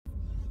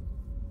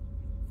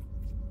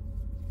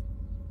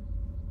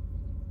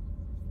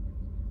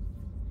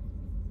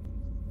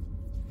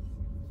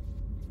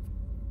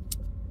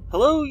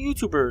Hello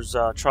YouTubers,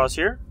 Tross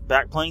here,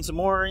 back playing some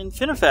more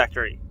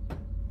Infinifactory.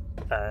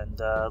 And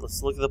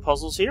let's look at the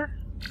puzzles here.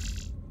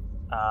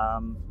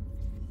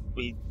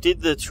 We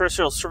did the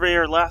Terrestrial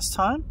Surveyor last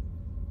time.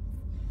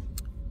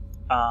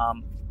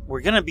 We're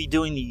going to be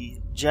doing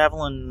the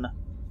Javelin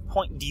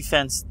Point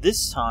Defense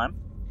this time.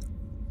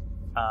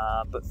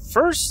 But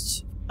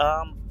first,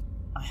 I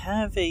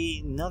have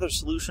another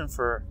solution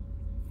for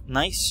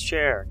Gneiss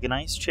Chair.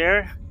 Gneiss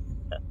Chair?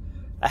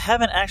 I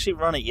haven't actually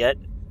run it yet.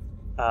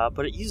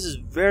 But it uses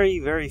very,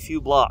 very few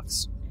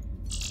blocks.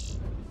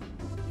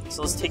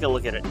 So let's take a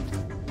look at it.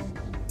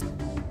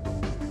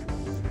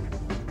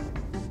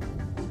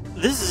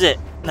 This is it.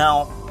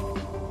 Now,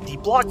 the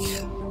block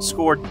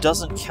score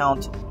doesn't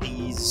count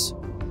these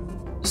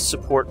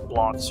support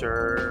blocks,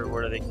 or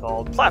what are they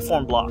called?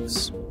 Platform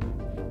blocks.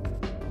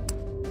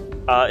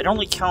 It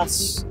only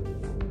counts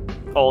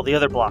all the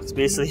other blocks,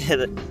 basically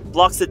the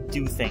blocks that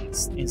do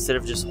things instead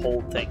of just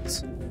hold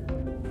things.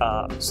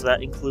 So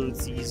that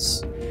includes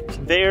these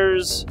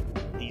conveyors,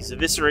 these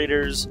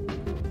eviscerators,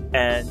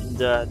 and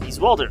these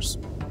welders.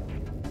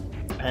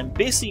 And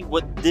basically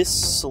what this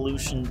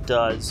solution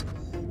does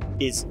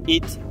is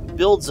it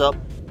builds up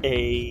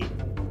a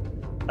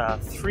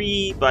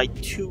 3 by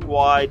 2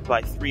 wide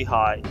by 3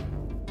 high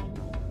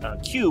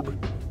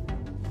cube.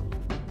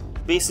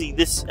 Basically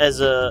this as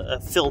a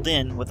filled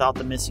in without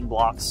the missing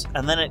blocks,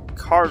 and then it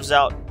carves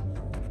out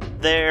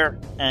there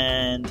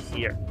and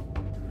here.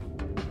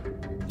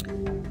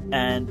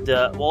 And,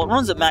 well, it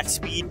runs at max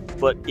speed,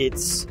 but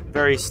it's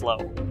very slow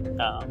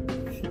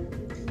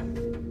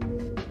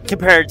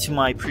compared to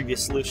my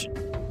previous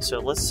solution. So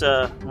let's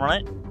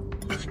run it,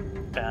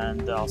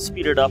 and I'll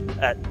speed it up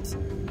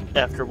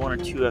after 1 or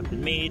 2 have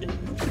been made.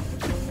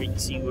 You can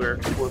see we're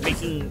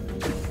making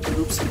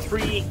groups of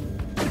 3,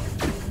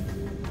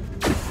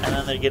 and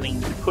then they're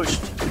getting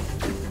pushed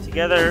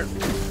together,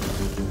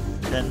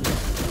 then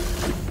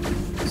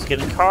it's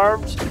getting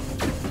carved,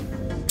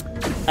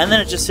 and then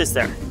it just sits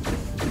there.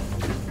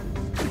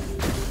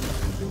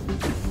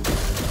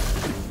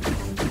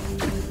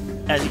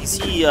 As you can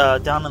see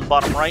down in the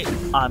bottom right,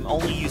 I'm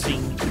only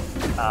using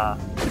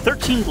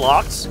 13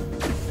 blocks.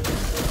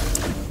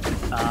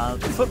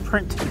 The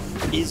footprint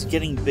is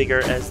getting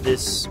bigger as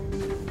this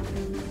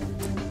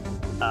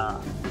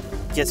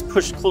gets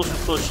pushed closer and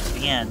closer to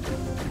the end.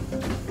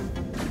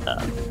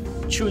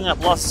 Chewing up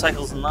lots of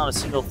cycles and not a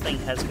single thing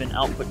has been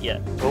output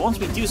yet. But once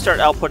we do start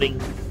outputting,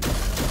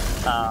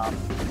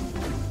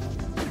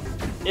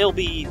 it'll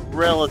be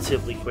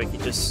relatively quick.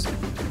 It just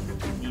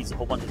needs a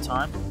whole bunch of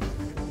time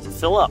to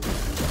fill up,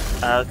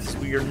 because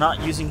we are not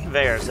using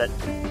conveyors. That,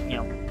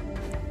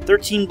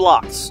 13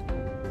 blocks,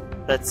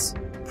 that's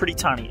pretty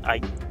tiny. I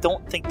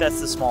don't think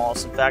that's the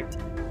smallest. In fact,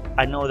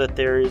 I know that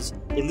there is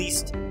at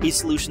least a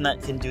solution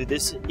that can do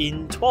this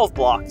in 12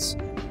 blocks.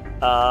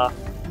 But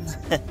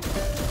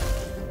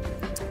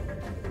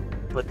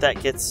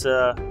that gets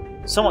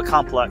somewhat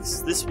complex.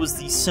 This was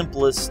the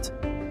simplest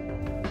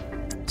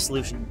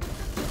solution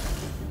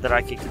that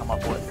I could come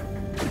up with.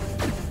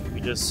 We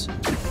just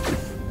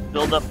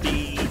build up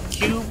the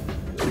cube,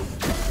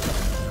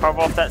 carve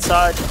off that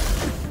side,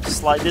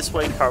 slide this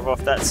way, carve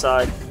off that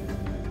side,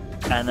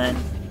 and then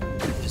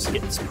just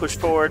get this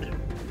pushed forward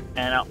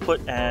and output.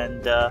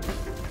 And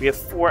we have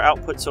 4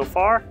 outputs so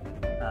far.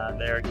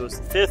 There goes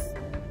the 5th.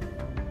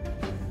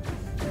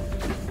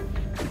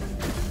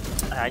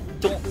 I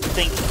don't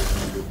think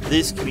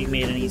this can be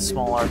made any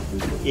smaller.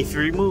 If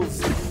you remove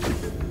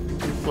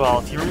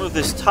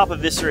this top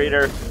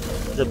eviscerator,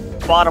 the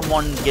bottom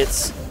one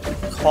gets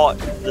caught.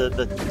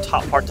 The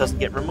top part doesn't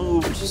get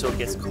removed, so it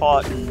gets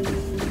caught and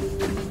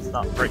it's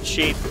not in the right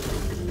shape.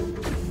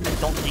 I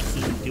don't think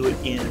you can do it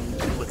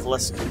with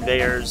less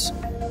conveyors.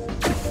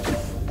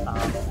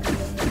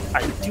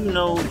 I do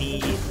know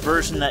the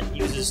version that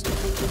uses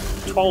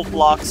 12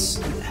 blocks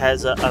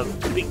has a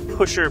big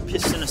pusher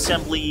piston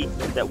assembly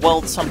that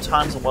welds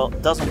sometimes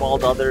and doesn't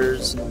weld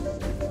others.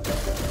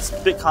 It's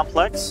a bit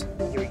complex.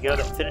 Here we go,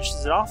 that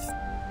finishes it off.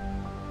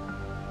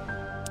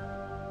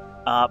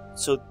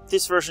 So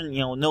this version,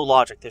 no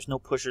logic. There's no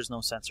pushers, no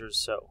sensors,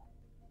 so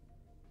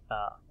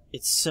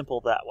it's simple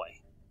that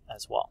way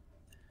as well.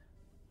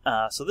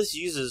 So this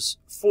uses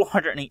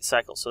 408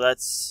 cycles, so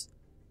that's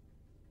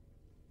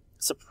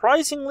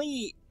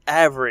surprisingly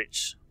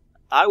average.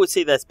 I would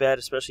say that's bad,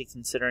 especially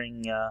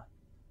considering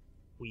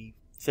we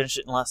finished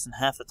it in less than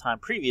half the time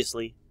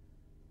previously.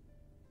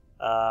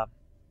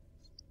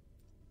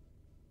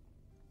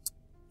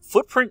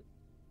 Footprint,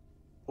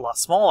 a lot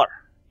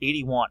smaller,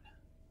 81.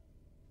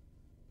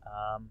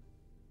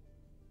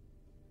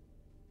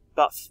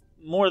 About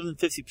more than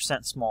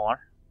 50%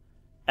 smaller.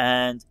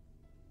 And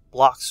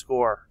block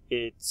score,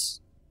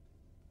 it's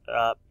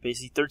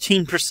basically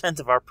 13%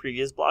 of our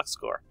previous block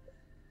score.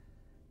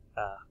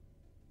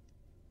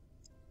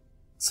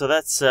 So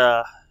that's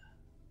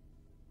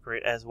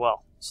great as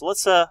well. So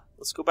let's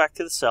go back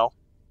to the cell,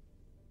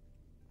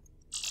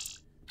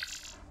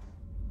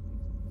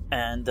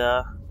 and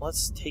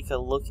let's take a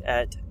look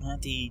at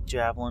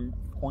Anti-Javelin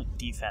Point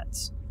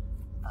Defense.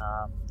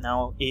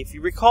 Now, if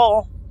you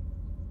recall,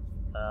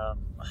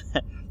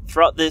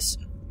 Throughout this,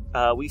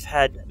 we've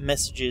had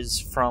messages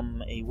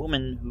from a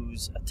woman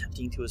who's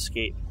attempting to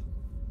escape.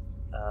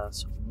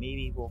 So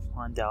maybe we'll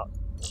find out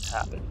what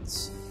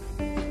happens.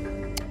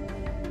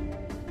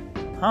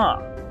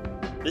 Huh.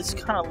 This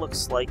kind of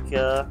looks like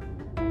a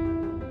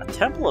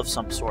temple of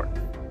some sort.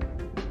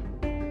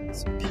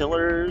 Some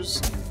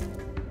pillars.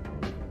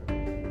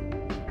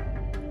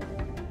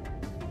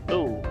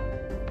 Oh.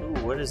 Ooh,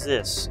 what is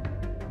this?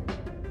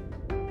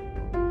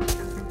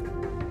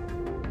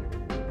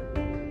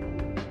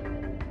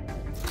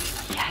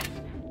 Yes.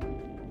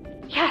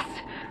 Yes.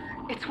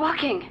 It's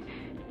working.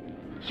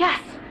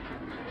 Yes.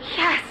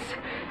 Yes.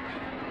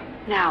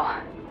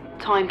 Now,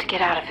 time to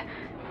get out of...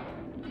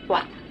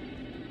 What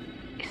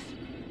is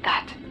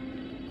that?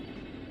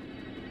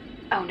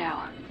 Oh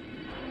no.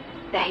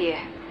 They're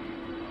here.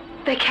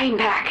 They came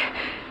back.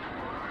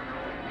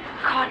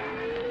 God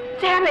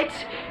damn it!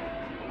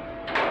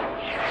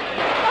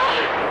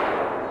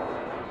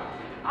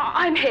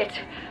 I'm hit.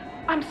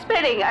 I'm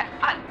spinning.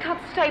 I can't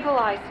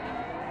stabilize.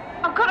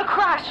 I'm gonna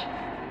crash.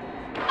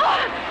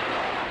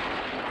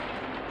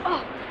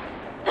 Oh.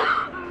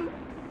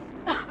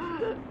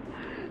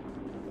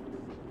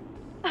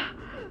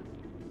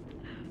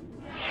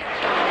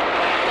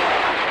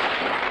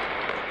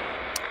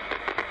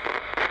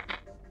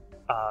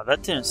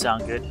 That didn't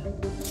sound good.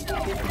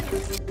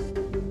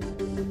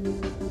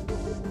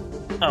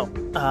 Oh,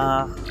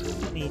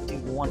 let me do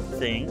one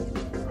thing.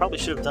 Probably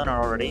should have done it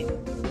already.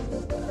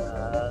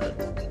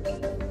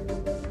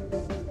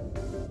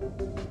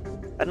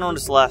 I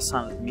noticed last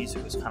time that the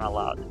music was kind of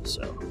loud,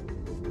 so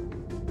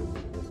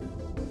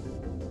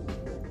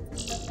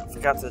I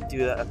forgot to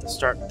do that at the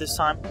start this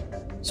time.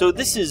 So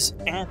this is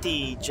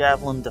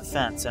Anti-Javelin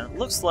Defense, and it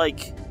looks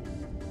like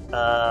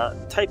a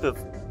type of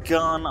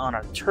gun on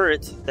a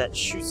turret that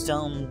shoots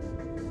down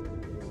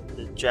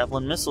the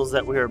javelin missiles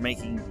that we were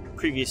making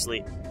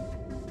previously.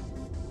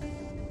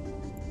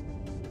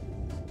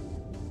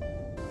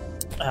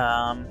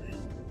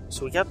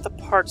 So we got the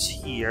parts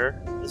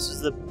here. This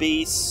is the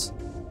base.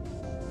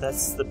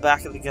 That's the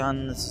back of the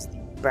gun. This is the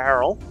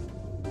barrel.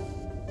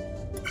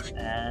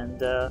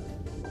 And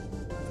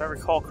if I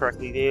recall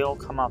correctly, they all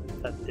come up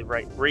at the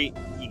right rate.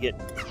 You get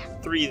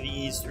 3 of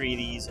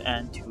these,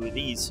 and 2 of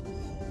these.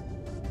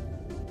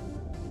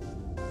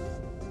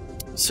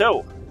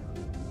 So,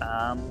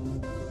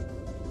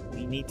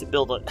 we need to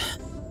build it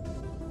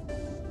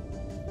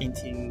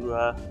into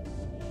a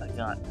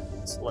gun.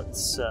 So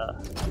let's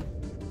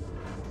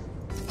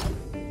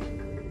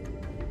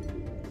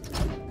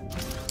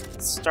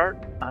start.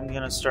 I'm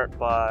gonna start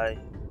by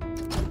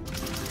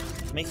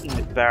making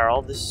the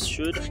barrel. This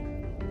should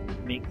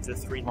make the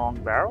 3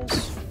 long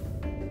barrels,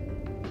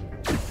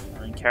 and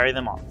then carry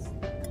them off.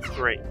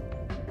 Great.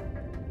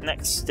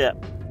 Next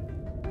step.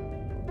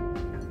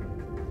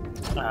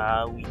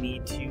 We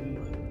need to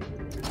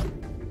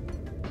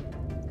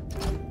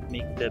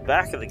make the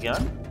back of the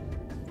gun,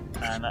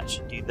 and that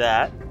should do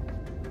that.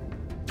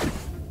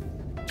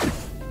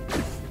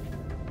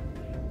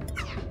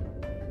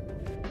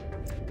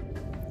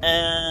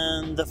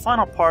 And the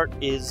final part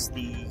is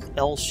the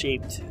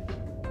L-shaped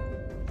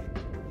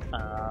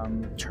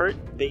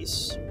turret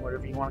base,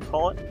 whatever you want to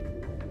call it.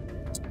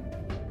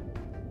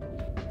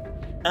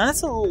 And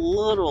that's a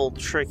little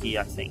tricky,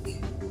 I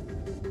think.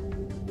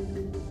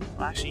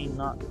 I'm actually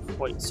not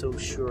quite so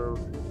sure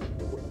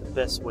what the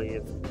best way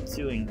of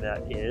doing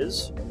that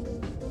is.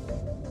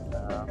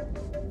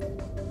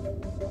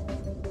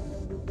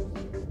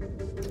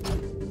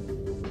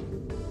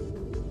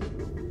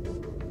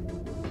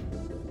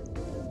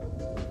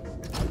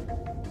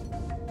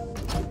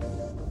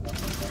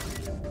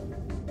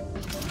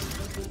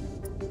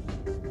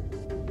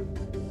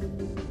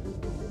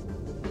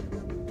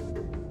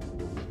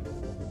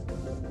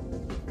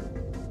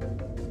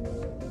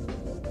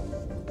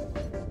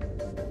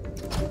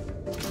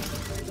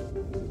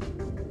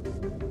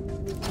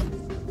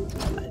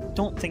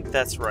 I don't think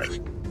that's right.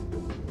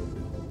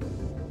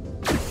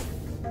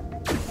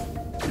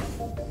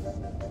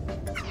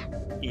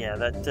 Yeah,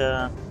 that,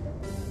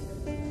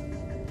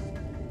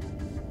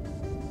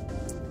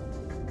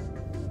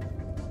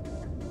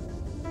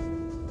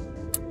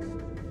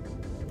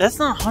 that's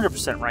not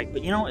 100% right,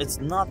 but you know, it's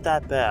not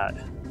that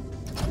bad.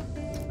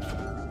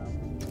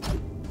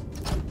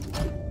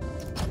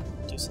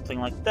 Do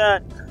something like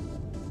that.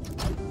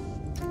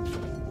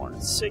 1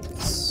 and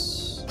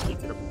 6.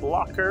 Make it a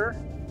blocker.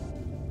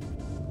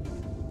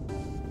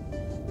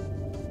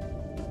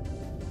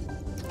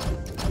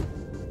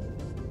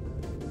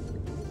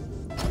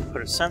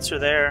 Put a sensor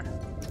there.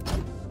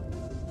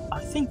 I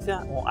think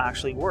that will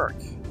actually work.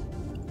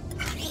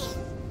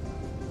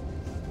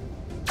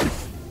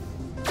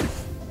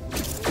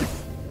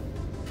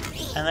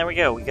 And there we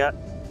go, we got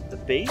the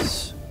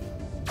base.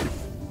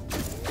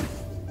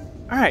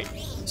 Alright,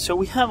 so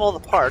we have all the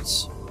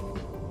parts.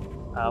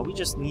 We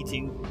just need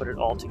to put it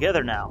all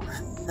together now.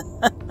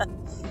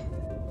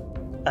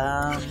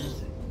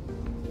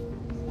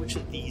 Which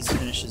of these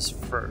finishes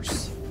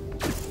first?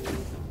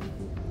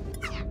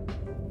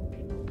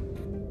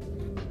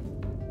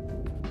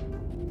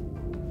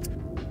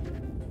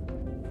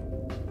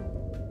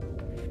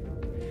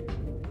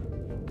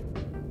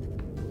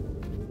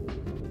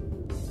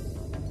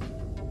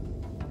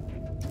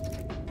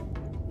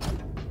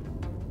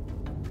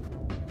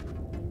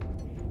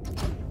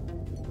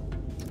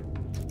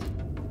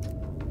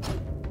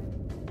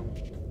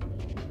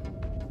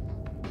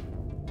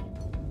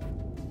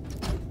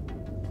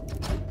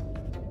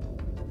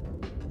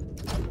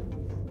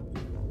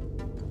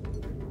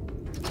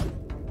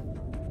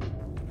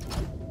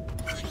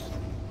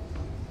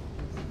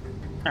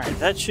 Alright,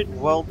 that should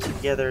weld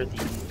together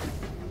the...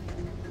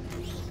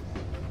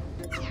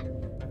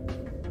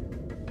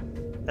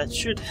 That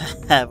should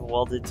have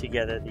welded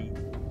together the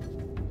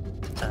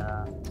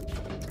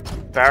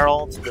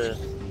barrel to the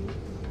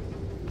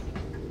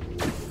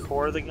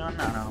core of the gun.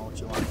 I don't know what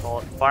you want to call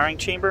it. Firing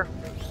chamber.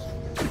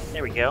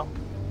 There we go.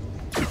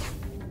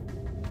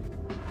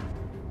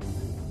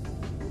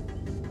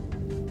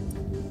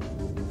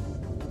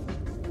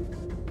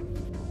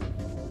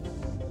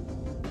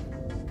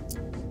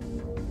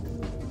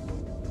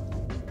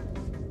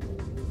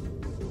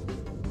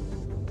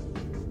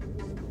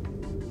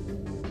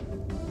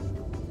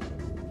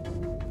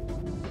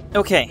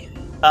 Okay,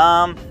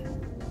 now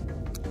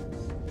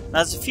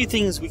there's a few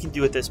things we can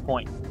do at this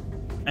point.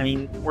 I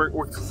mean, we're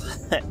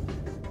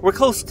we're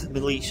close to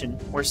completion.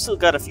 We're still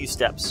got a few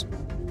steps.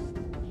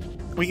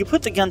 We can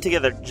put the gun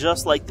together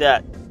just like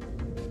that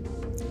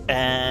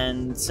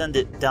and send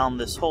it down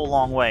this whole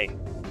long way.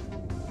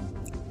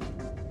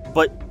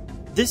 But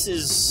this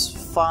is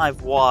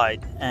 5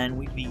 wide, and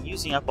we'd be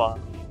using up a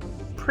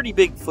pretty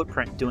big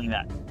footprint doing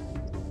that.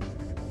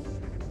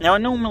 Now, I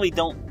normally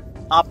don't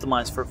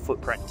optimize for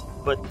footprint,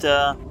 but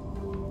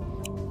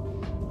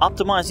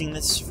optimizing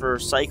this for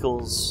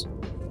cycles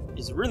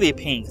is really a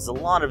pain because a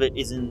lot of it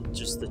is in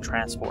just the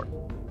transport.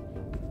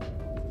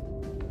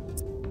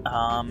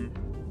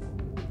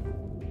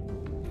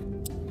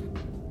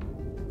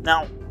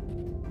 Now,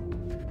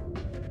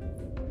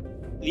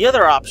 the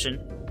other option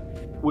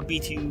would be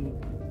to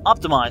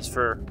optimize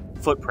for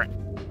footprint,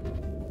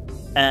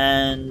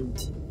 and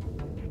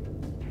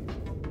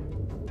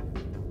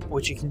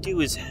what you can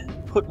do is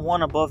put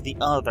one above the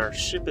other,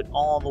 ship it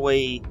all the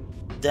way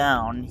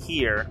down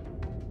here,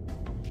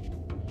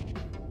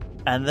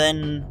 and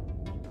then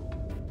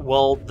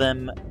weld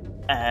them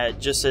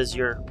just as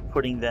you're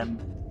putting them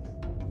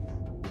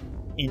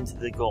into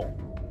the goal.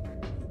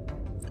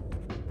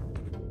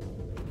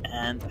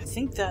 And I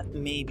think that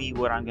may be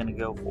what I'm going to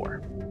go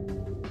for.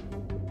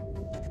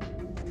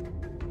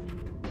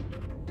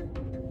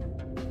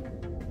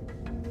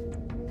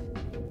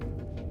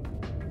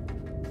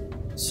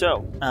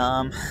 So,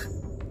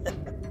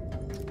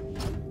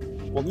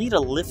 we'll need a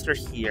lifter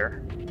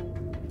here,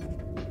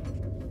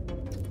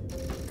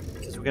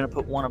 because we're going to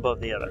put one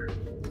above the other.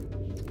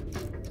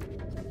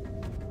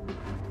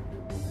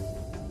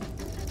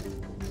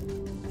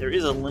 There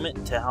is a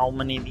limit to how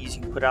many of these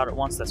you can put out at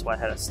once, that's why I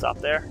had to stop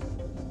there.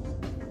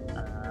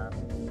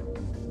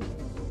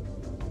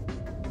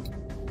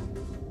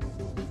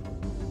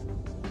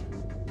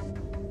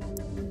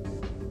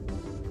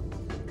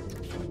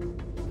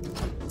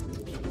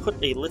 Put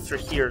a lifter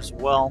here as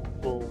well.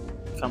 We'll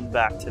come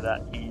back to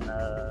that in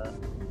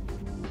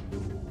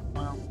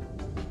well,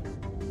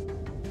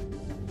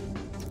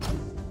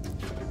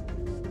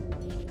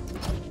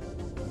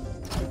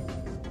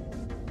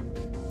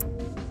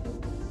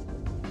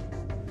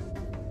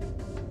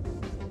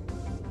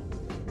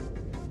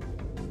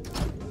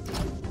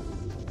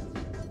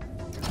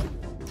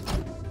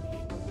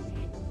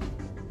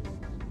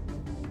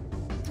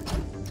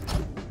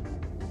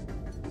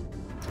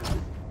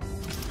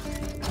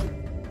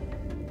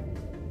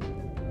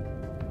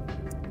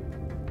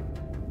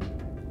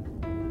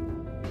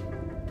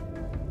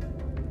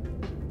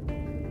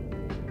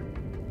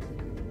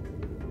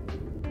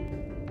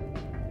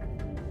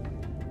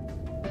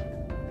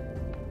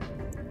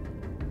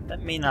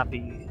 that may not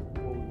be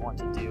what we want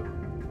to do.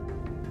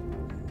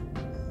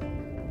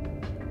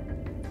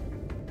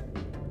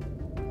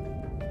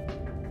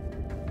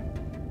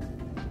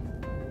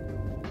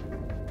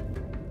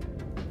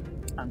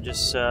 I'm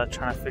just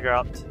trying to figure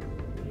out...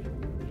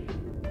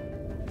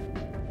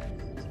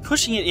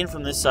 Pushing it in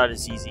from this side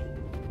is easy.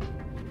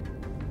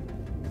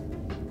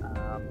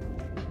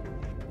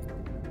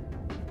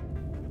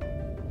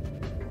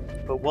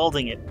 But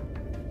welding it...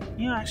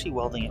 You know, actually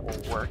welding it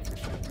will work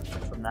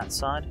from that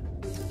side.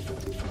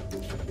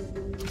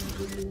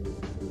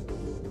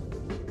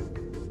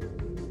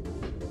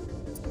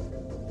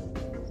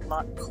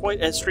 Not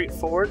quite as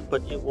straightforward,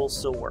 but it will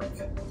still work.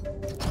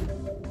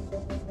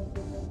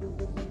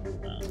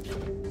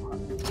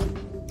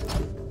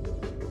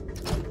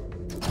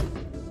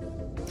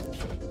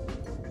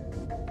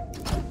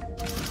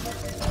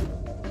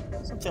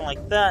 Something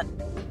like that.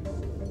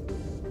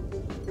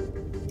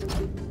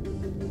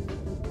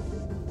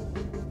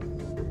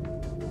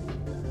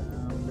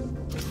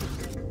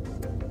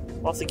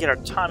 We'll have to get our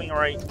timing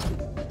right,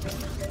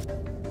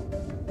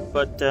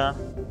 but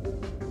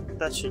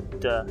that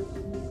should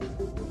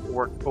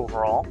work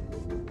overall.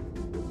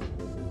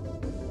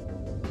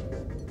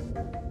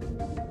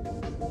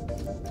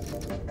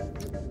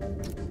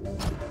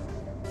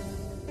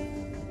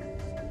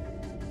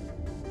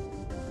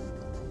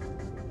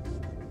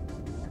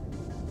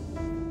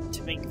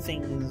 To make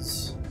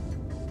things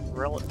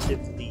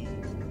relatively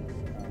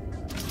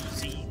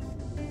easy,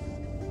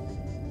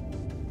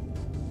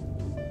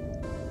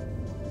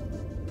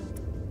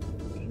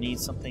 we need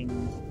something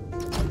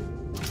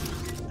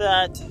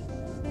that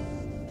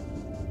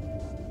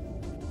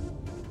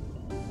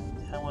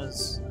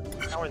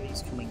how are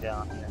these coming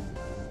down here?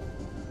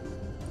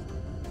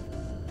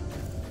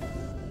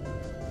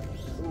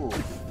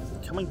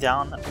 coming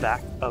down the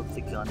back of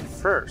the gun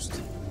first,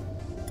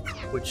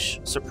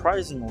 which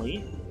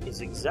surprisingly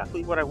is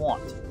exactly what I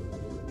want.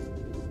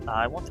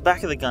 I want the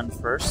back of the gun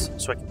first,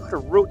 so I can put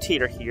a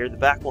rotator here. The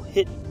back will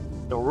hit,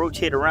 it'll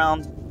rotate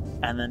around,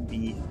 and then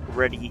be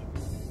ready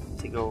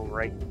to go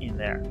right in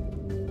there.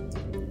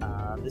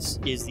 This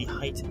is the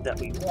height that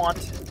we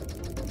want.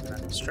 I'm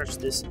going to stretch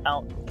this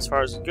out as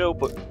far as it go,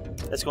 but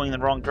that's going in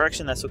the wrong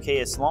direction. That's okay.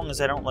 As long as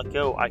I don't let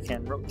go, I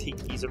can rotate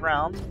these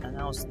around, and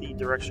now it's the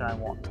direction I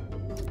want.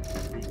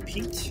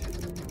 Repeat.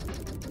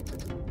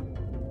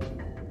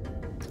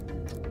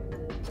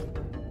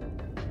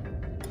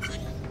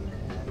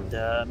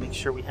 And make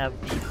sure we have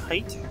the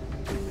height.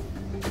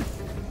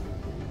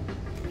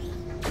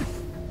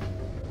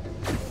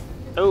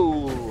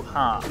 Oh,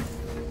 huh.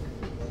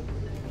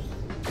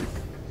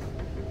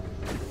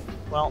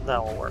 Well,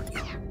 that will work.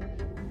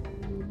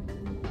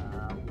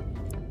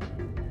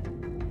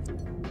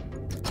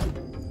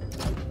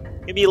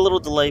 Maybe a little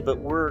delay, but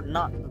we're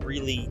not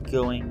really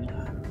going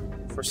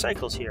for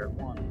cycles here.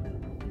 1,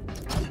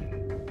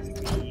 2,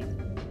 3,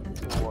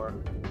 4,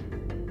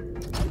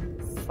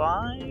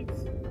 5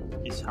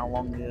 is how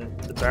long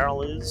the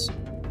barrel is.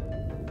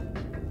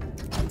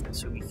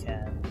 So we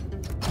can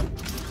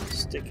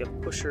stick a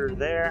pusher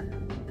there.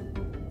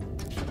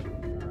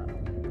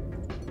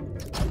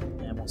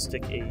 And we'll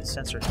stick a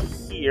sensor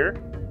here.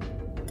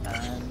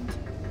 And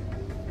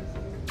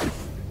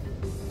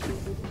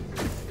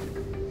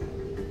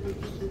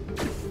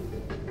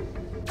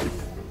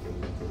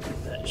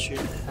that should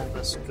have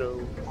us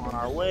go on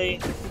our way.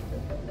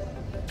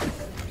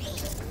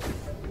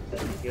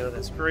 There we go,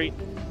 that's great.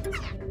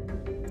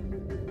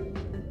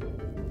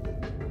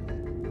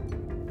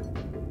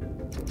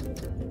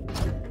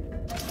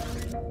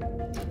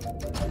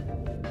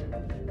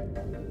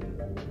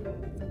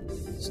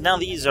 So now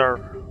these are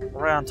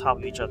right on top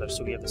of each other,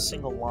 so we have a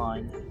single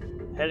line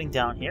heading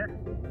down here.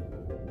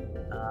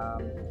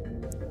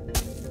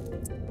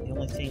 The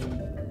only thing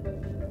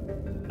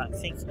I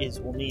think is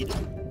we'll need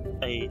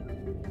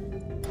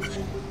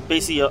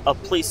basically a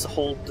place to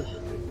hold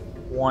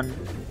one,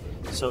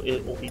 so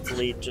it will be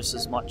delayed just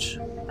as much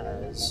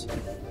as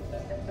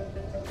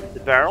the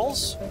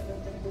barrels.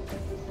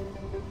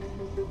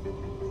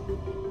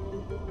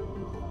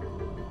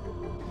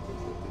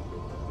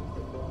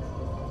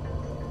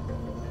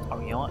 Oh,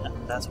 you know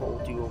what? That's what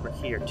we'll do over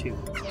here too.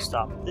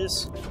 Stop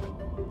this.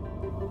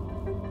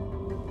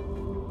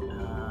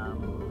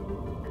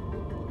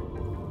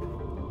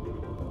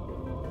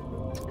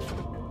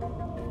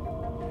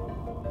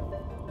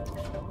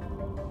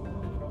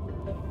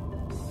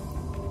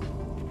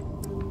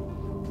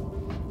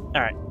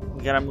 Alright,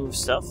 we gotta move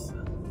stuff,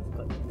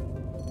 but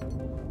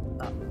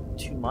not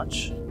too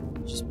much.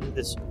 Just move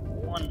this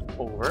one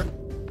over.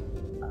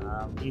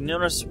 You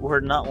notice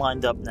we're not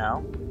lined up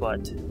now,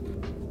 but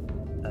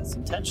that's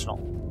intentional.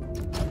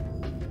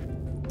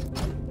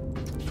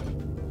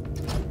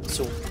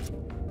 So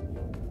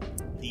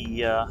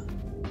the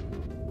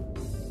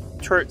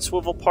turret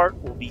swivel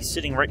part will be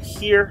sitting right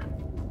here.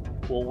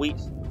 We'll wait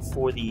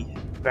for the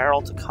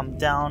barrel to come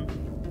down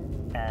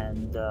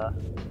and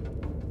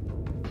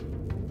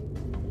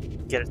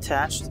get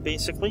attached,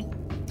 basically.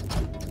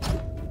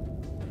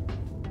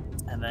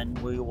 And then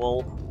we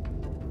will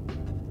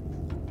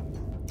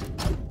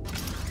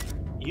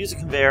use a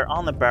conveyor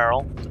on the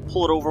barrel to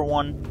pull it over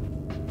one.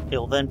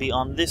 It'll then be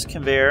on this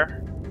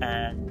conveyor,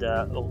 and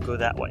it'll go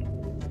that way.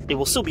 It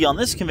will still be on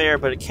this conveyor,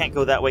 but it can't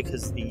go that way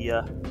because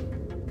the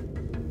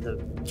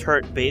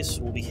turret base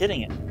will be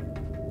hitting it.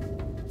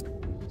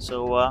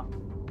 So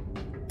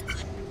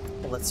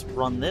let's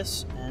run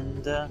this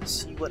and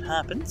see what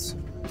happens.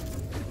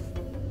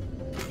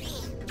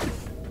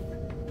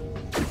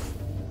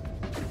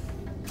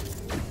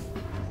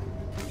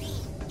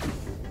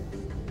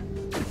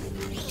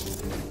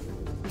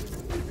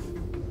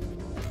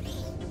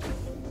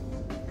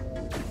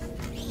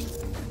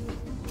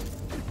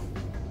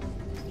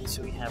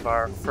 So we have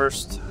our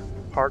first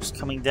parts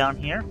coming down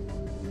here.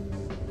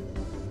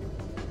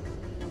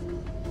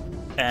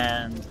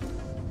 And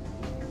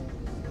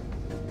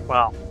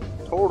wow,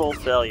 total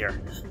failure.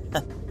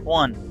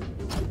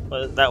 1,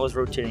 but that was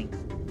rotating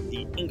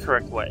the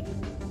incorrect way.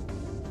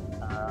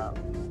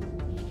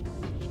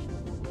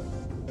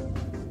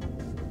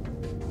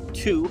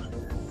 2,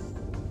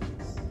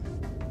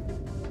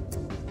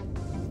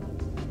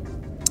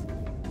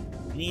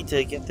 we need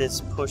to get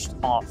this pushed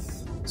off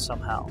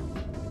somehow.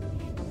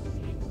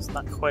 It's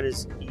not quite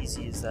as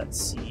easy as that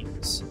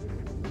seems.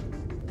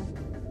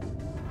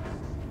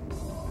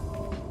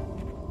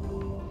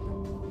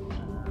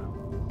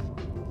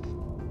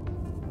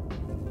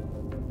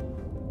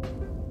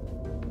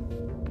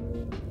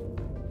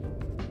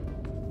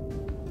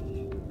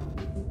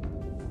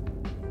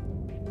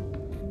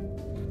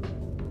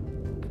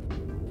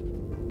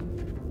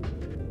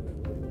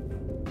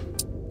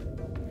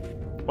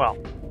 Well,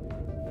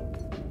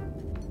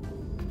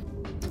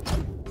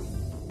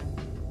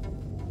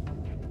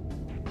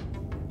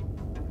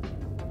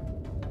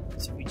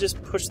 so if we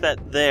just push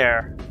that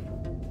there,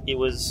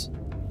 it's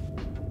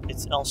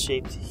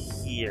L-shaped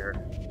here.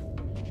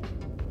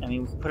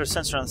 mean, we can put a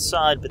sensor on the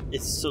side, but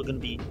it's still going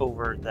to be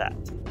over that.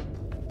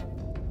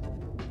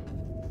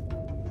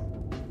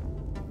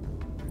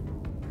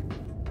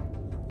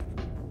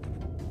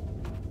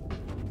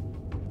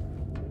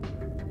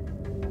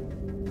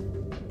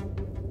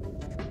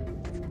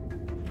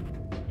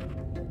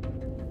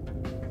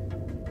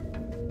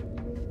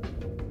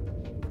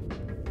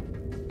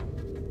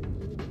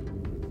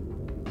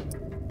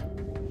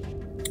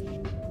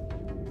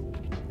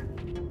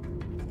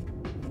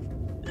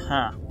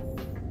 Huh.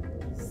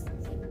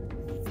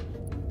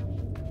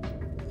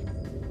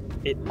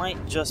 It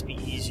might just be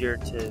easier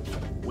to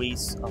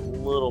waste a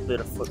little bit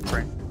of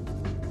footprint.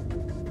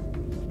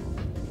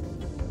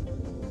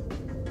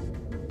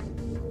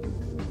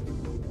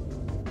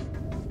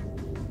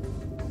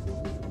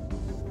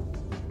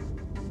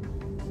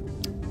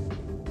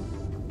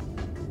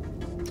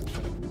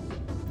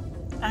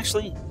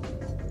 Actually,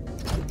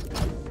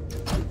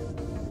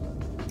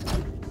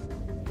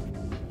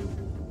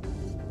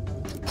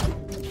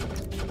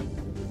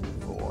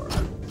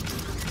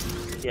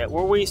 yeah,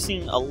 we're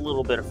wasting a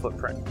little bit of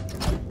footprint,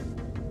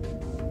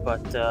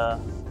 but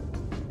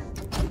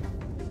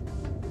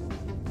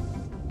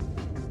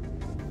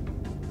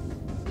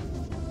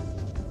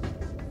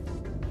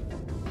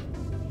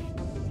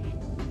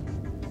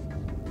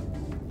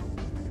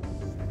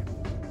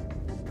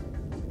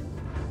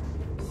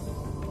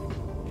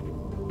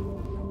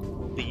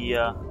we'll be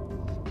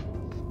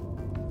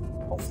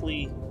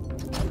hopefully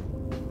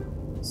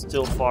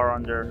still far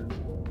under.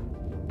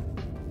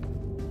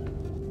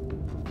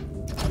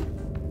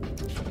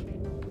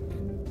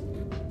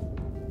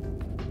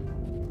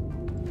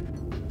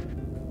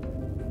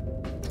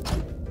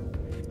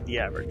 The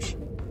average.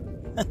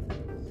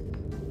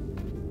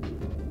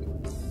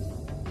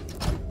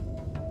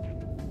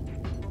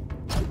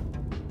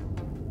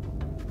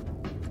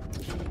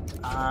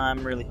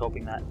 I'm really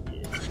hoping that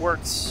it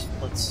works.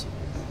 Let's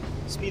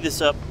speed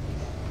this up.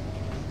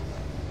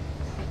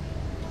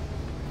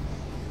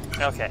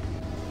 Okay.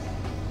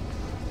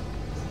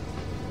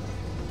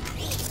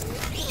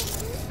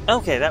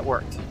 Okay, that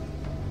worked.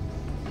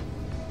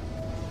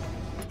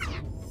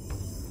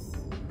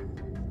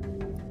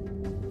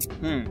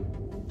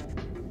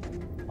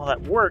 Well,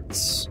 that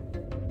works.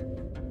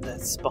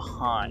 That's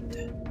behind.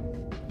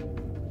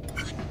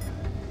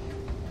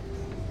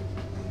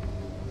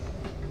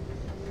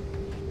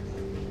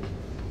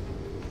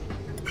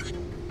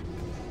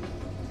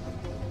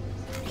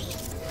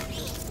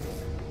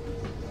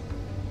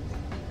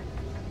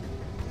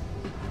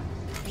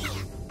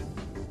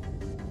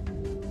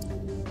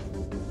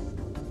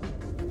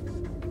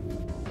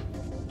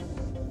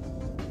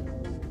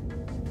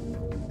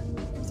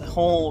 The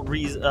whole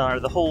reason,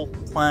 the whole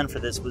plan for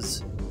this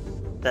was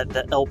that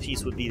the L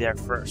piece would be there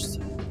first,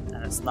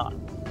 and it's not.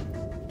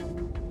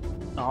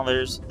 Oh,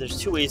 there's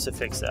two ways to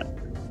fix that.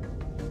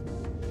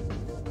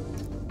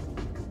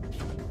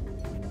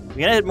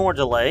 We can add more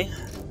delay,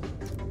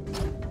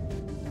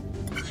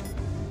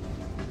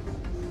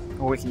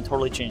 or we can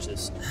totally change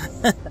this.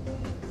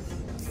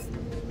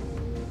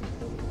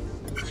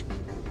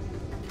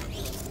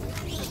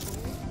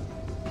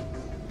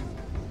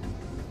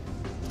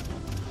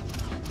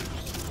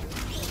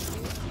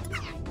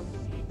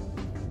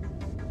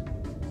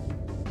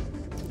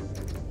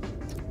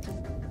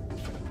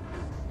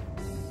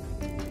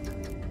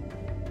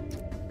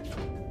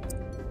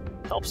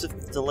 Helps if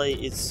the delay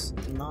is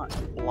not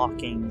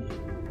blocking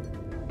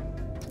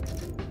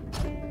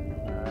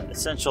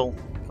essential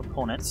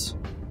components.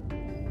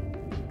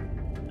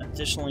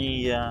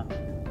 Additionally,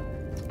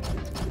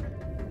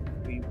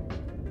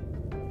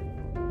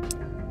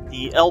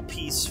 the L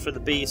piece for the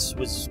base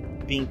was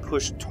being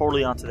pushed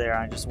totally onto there.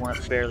 I just want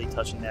it barely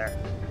touching there,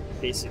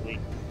 basically.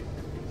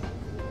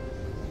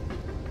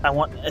 I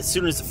want, as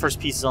soon as the first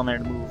piece is on there,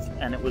 to move,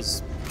 and it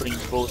was putting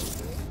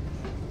both.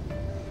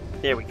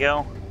 There we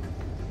go.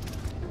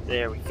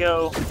 There we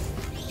go.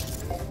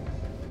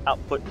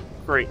 Output,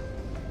 great.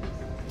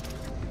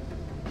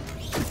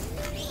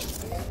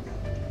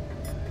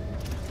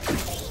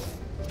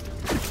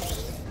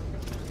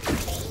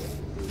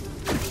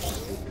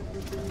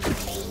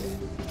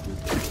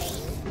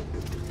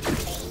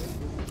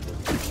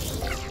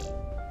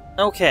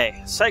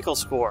 Okay, cycle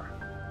score.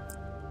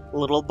 A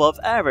little above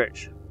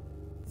average.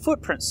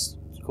 Footprint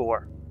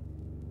score.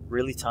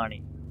 Really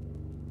tiny.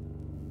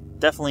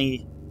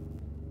 Definitely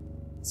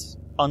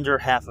under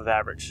half of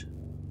average.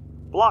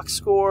 Block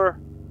score,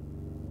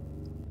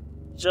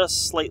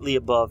 just slightly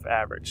above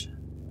average.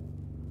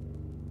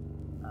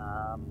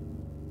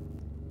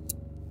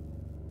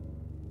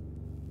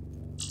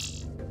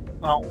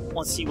 Well,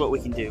 let's see what we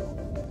can do.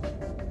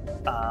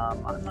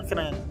 I'm not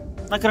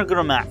gonna go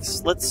to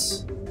max.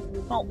 Let's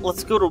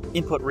go to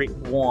input rate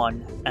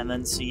 1 and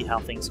then see how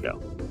things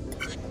go.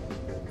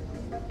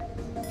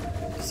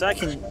 Because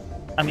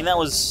I mean that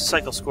was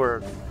cycle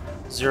score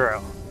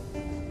 0.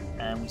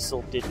 And we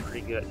still did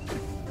pretty good.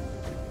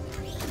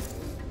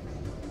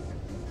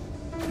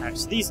 Alright,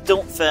 so these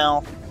don't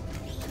fail.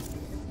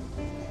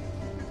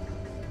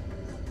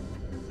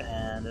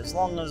 And as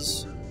long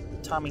as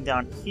timing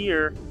down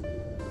here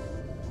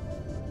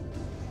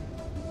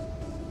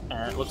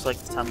And it looks like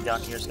the time down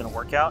here is going to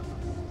work out.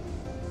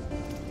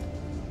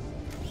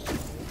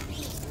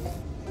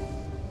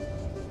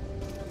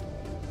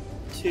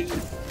 Two,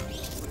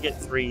 we get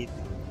 3.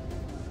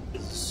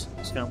 It's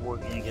going to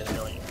work and you get 1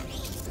 million.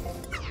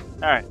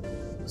 Alright,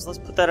 so let's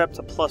put that up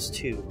to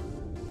 +2.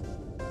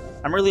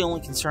 I'm really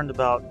only concerned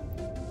about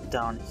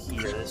down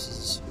here. This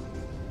is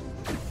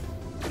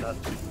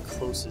about the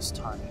closest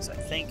timings, I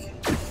think.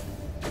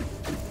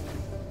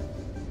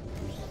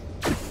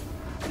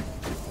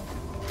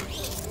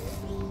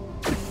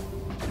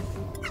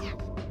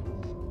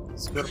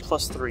 Let's go to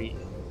 +3.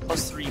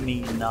 +3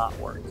 may not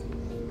work.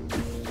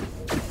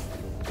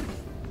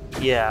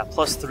 Yeah,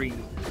 +3.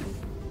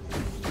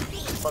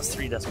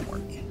 +3 doesn't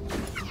work.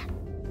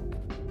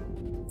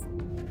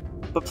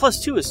 But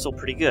 +2 is still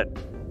pretty good.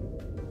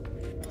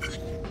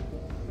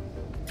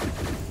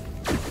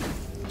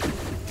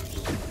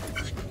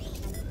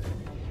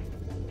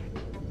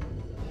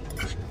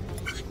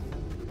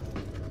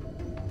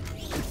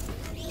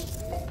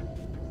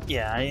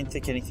 Yeah, I didn't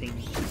think anything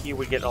here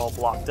would get all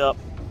blocked up.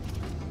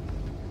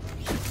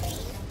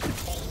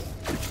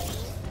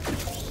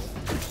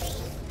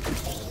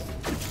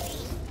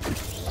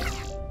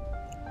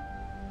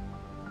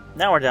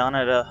 Now we're down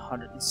at a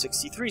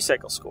 163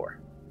 cycle score.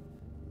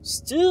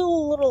 Still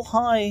a little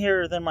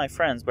higher than my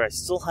friends, but I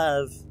still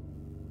have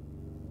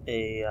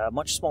a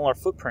much smaller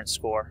footprint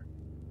score.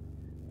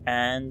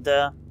 And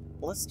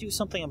let's do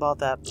something about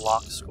that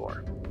block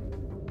score.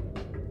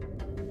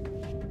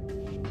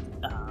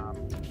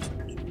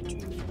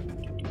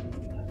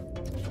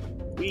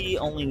 We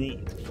only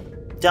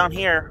need... Down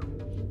here,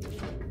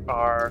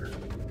 our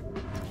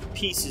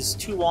piece is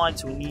too wide,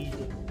 so we need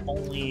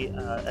only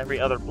every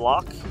other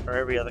block, or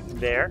every other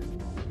conveyor.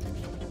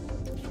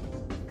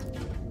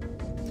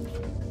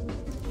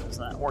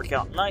 Doesn't that work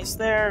out nice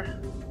there?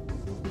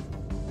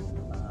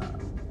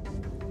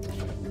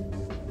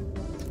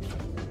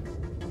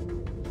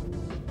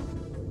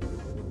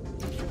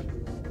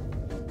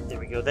 There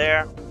we go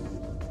there.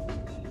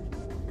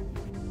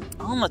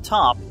 On the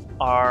top,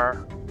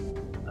 our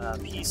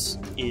piece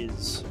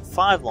is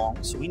 5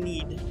 long, so we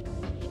need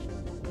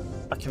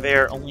a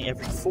conveyor only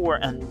every 4,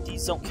 and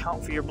these don't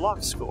count for your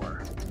block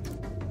score.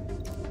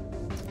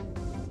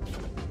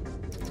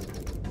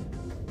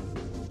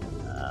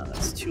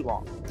 That's too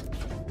long.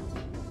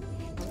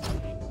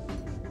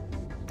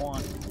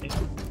 1, 2,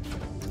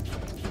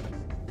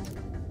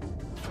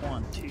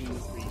 1, 2,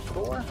 3,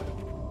 4.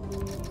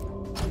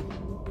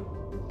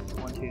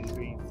 1, 2,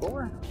 3,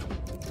 4.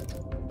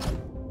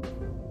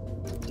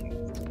 2,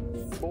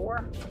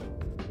 4.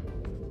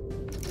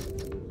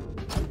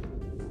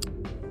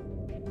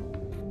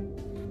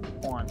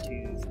 1,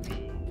 2,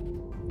 3,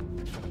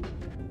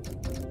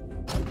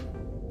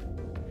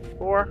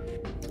 4.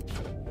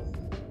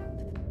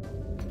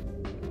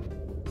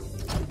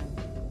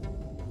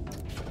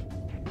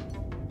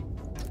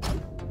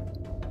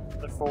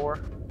 Another 4.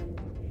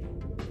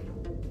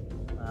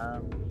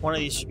 One of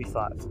these should be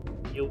 5.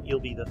 You'll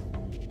be the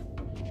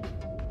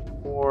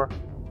 4.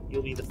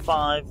 You'll be the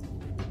 5.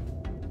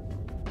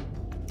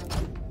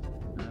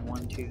 And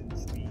 1, 2,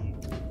 3,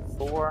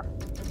 4.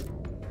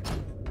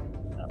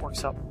 That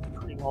works out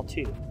pretty well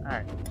too.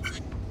 Alright.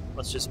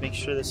 Let's just make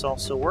sure this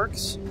also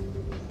works.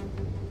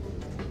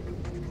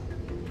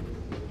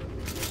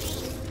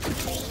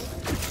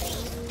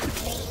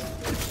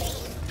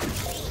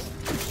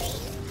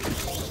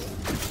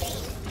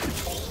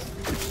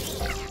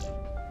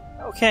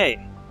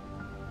 Okay.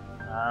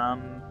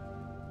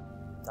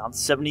 Down to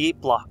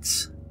 78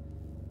 blocks.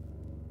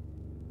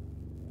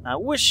 I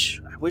wish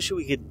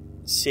we could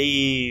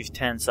save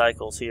 10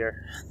 cycles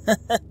here.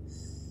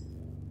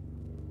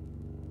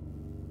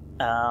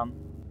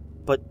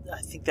 But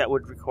I think that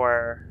would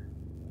require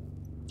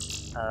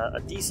a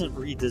decent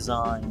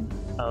redesign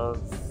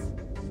of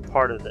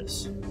part of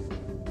this.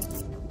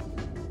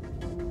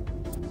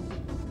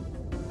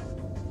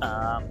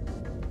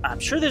 I'm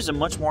sure there's a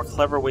much more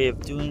clever way of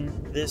doing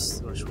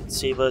this, which would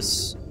save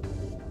us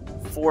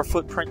 4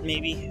 footprint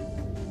maybe.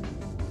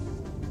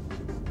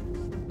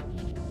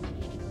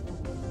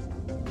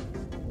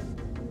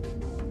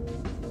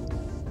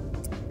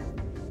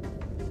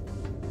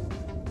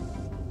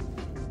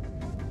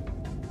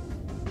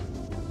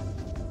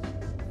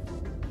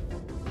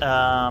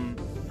 I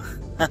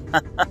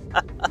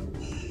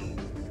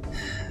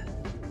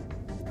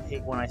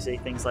hate when I say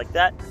things like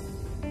that.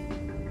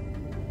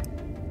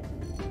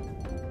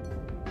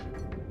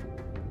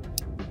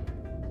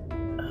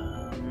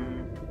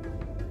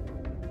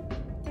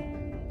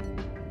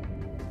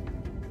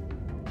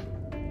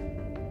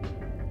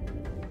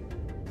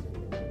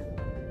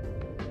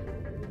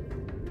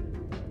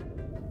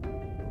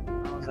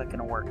 How is that going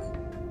to work?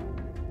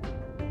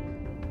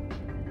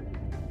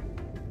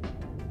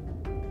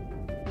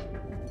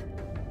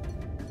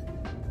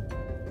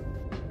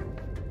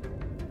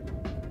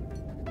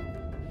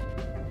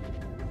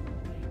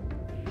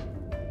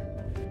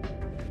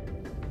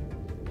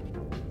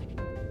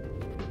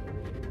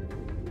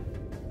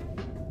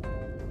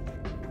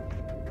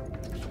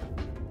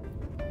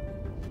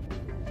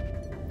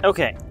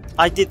 Okay,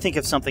 I did think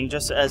of something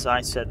just as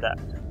I said that.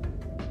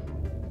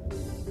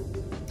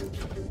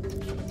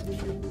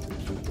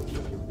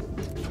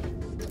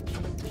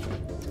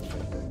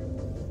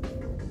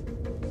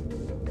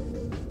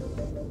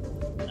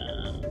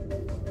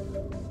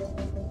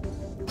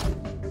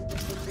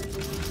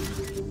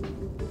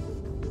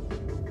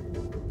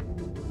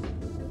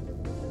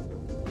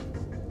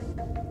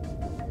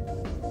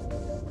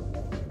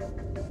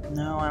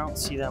 No, I don't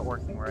see that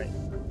working right.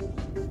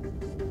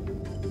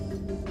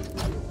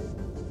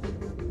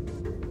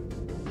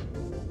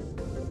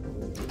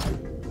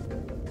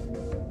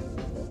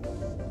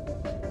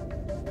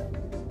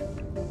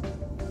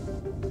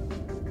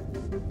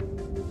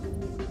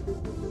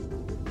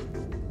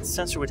 The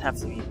sensor would have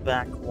to be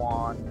back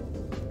one.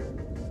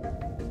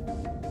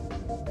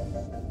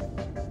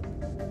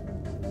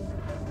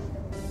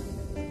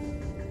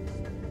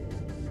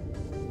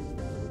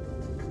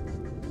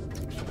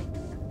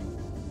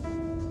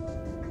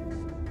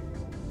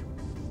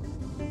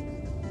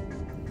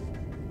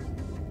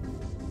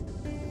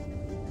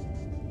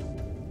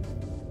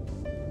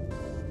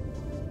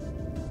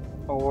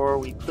 Or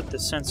we put the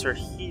sensor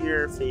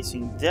here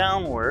facing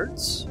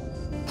downwards.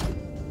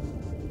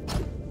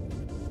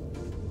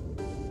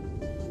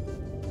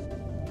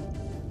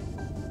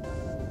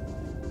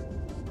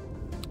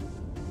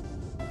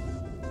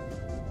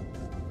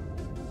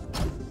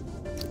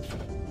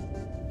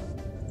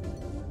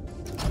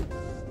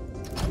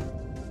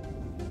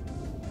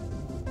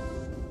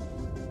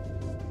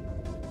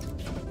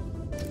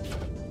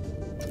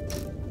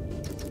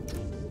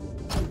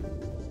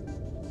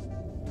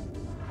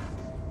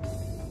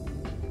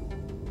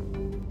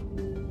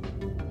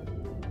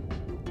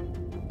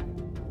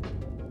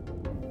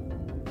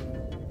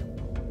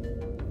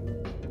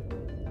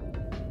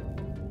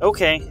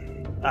 Okay,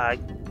 I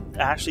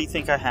actually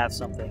think I have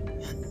something.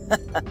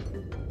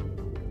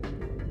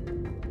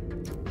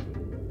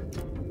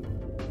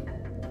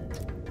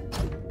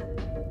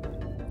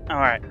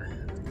 Alright.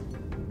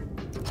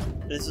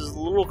 This is a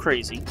little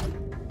crazy.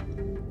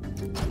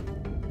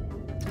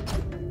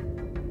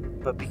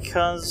 But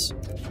because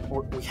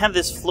we have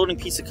this floating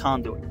piece of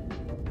conduit,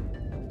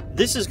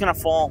 this is going to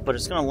fall, but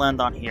it's going to land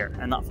on here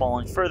and not fall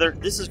any further.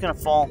 This is going to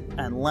fall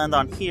and land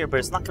on here, but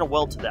it's not going to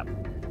weld to them.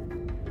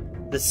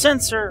 The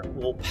sensor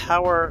will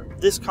power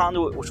this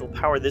conduit, which will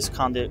power this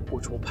conduit,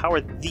 which will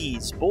power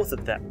these, both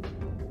of them.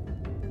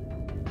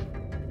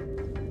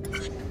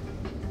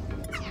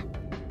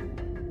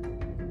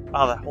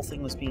 Oh, that whole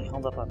thing was being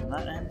held up on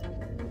that end.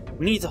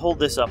 We need to hold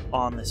this up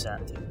on this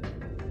end.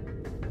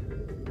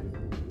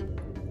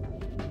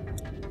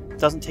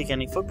 Doesn't take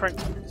any footprint,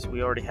 because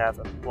we already have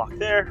a block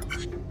there.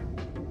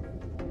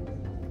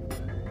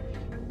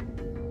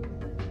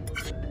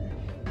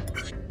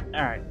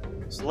 Alright,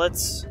 so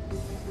let's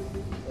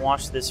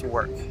watch this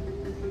work.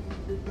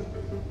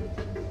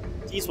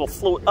 These will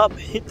float up,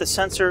 hit the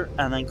sensor,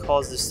 and then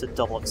cause this to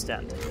double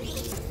extend.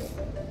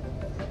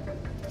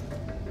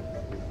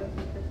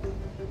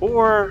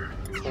 Or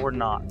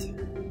not.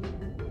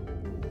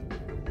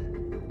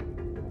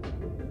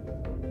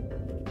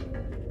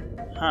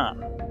 Huh.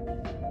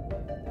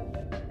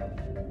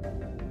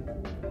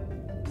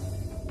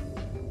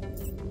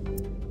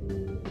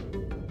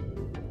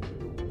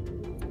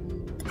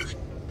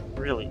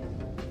 Really?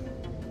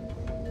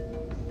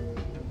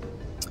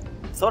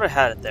 Thought I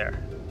had it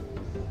there.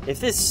 If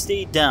this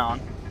stayed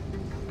down,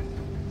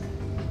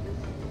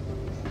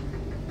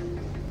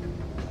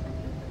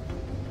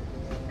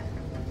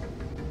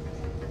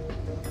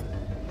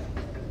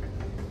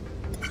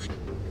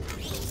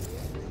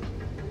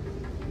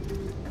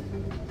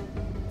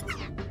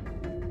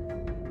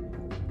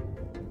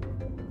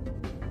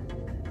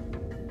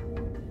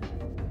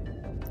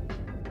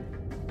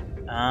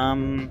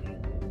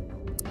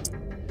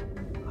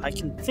 I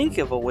can think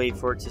of a way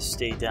for it to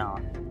stay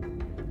down.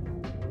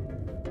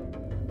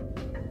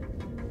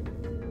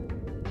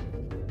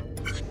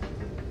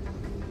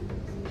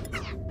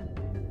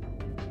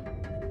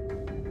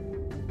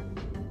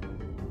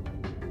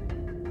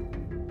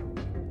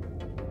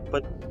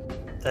 But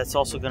that's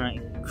also going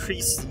to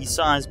increase the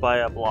size by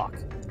a block.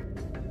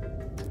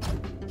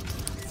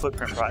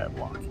 Footprint by a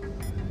block.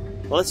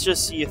 Well, let's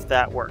just see if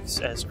that works.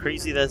 As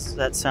crazy as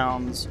that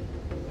sounds,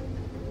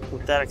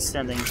 with that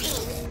extending.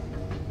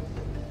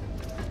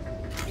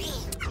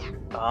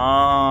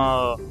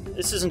 Oh,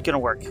 this isn't going to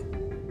work.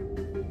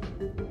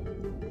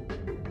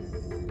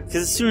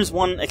 Because as soon as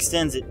one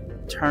extends, it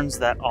turns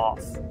that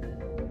off.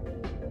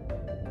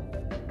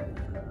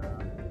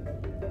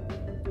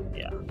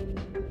 Yeah.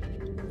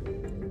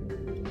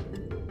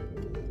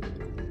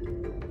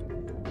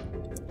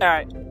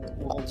 Alright,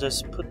 we'll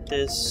just put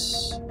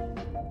this...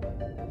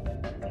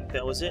 I think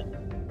that was it.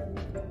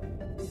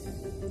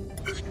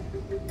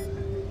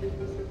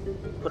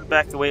 Put it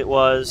back the way it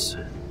was.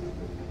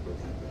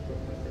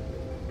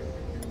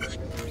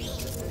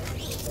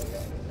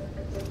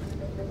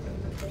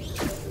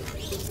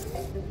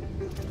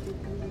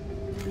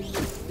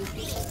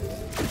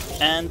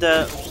 And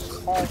we'll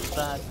call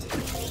that...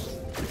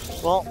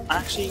 Well,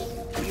 actually,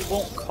 we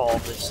won't call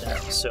this an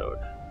episode.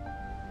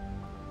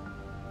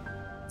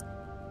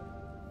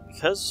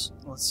 because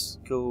let's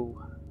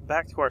go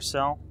back to our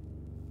cell.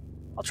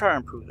 I'll try to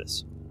improve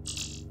this.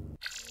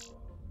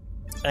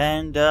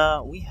 And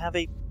we have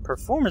a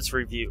performance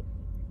review.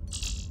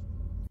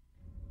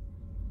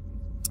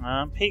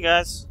 Hey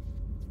guys.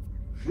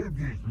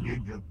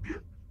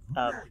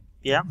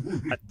 Yeah,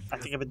 I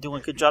think I've been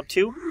doing a good job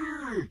too.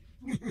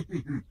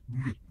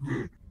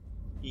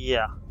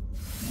 Yeah.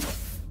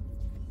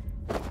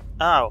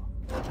 Oh,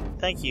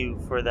 thank you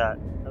for that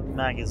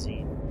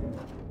magazine.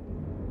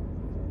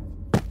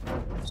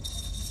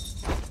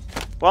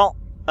 Well,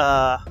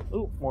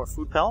 ooh, more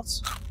food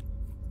pellets.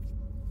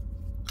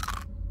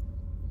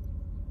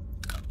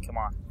 Come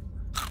on.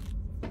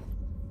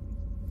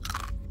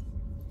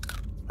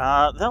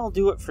 That'll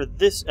do it for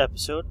this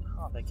episode.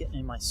 Oh, they're getting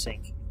in my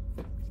sink.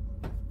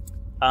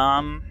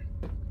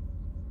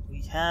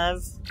 We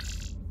have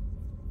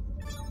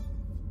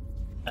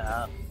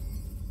a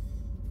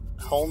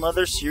whole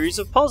nother series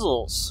of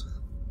puzzles.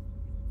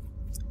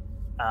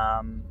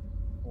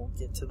 We'll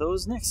get to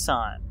those next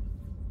time.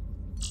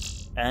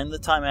 And the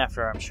time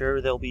after. I'm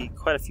sure there'll be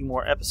quite a few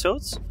more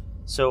episodes.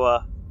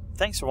 So,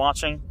 thanks for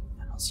watching,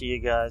 and I'll see you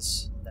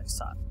guys next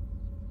time.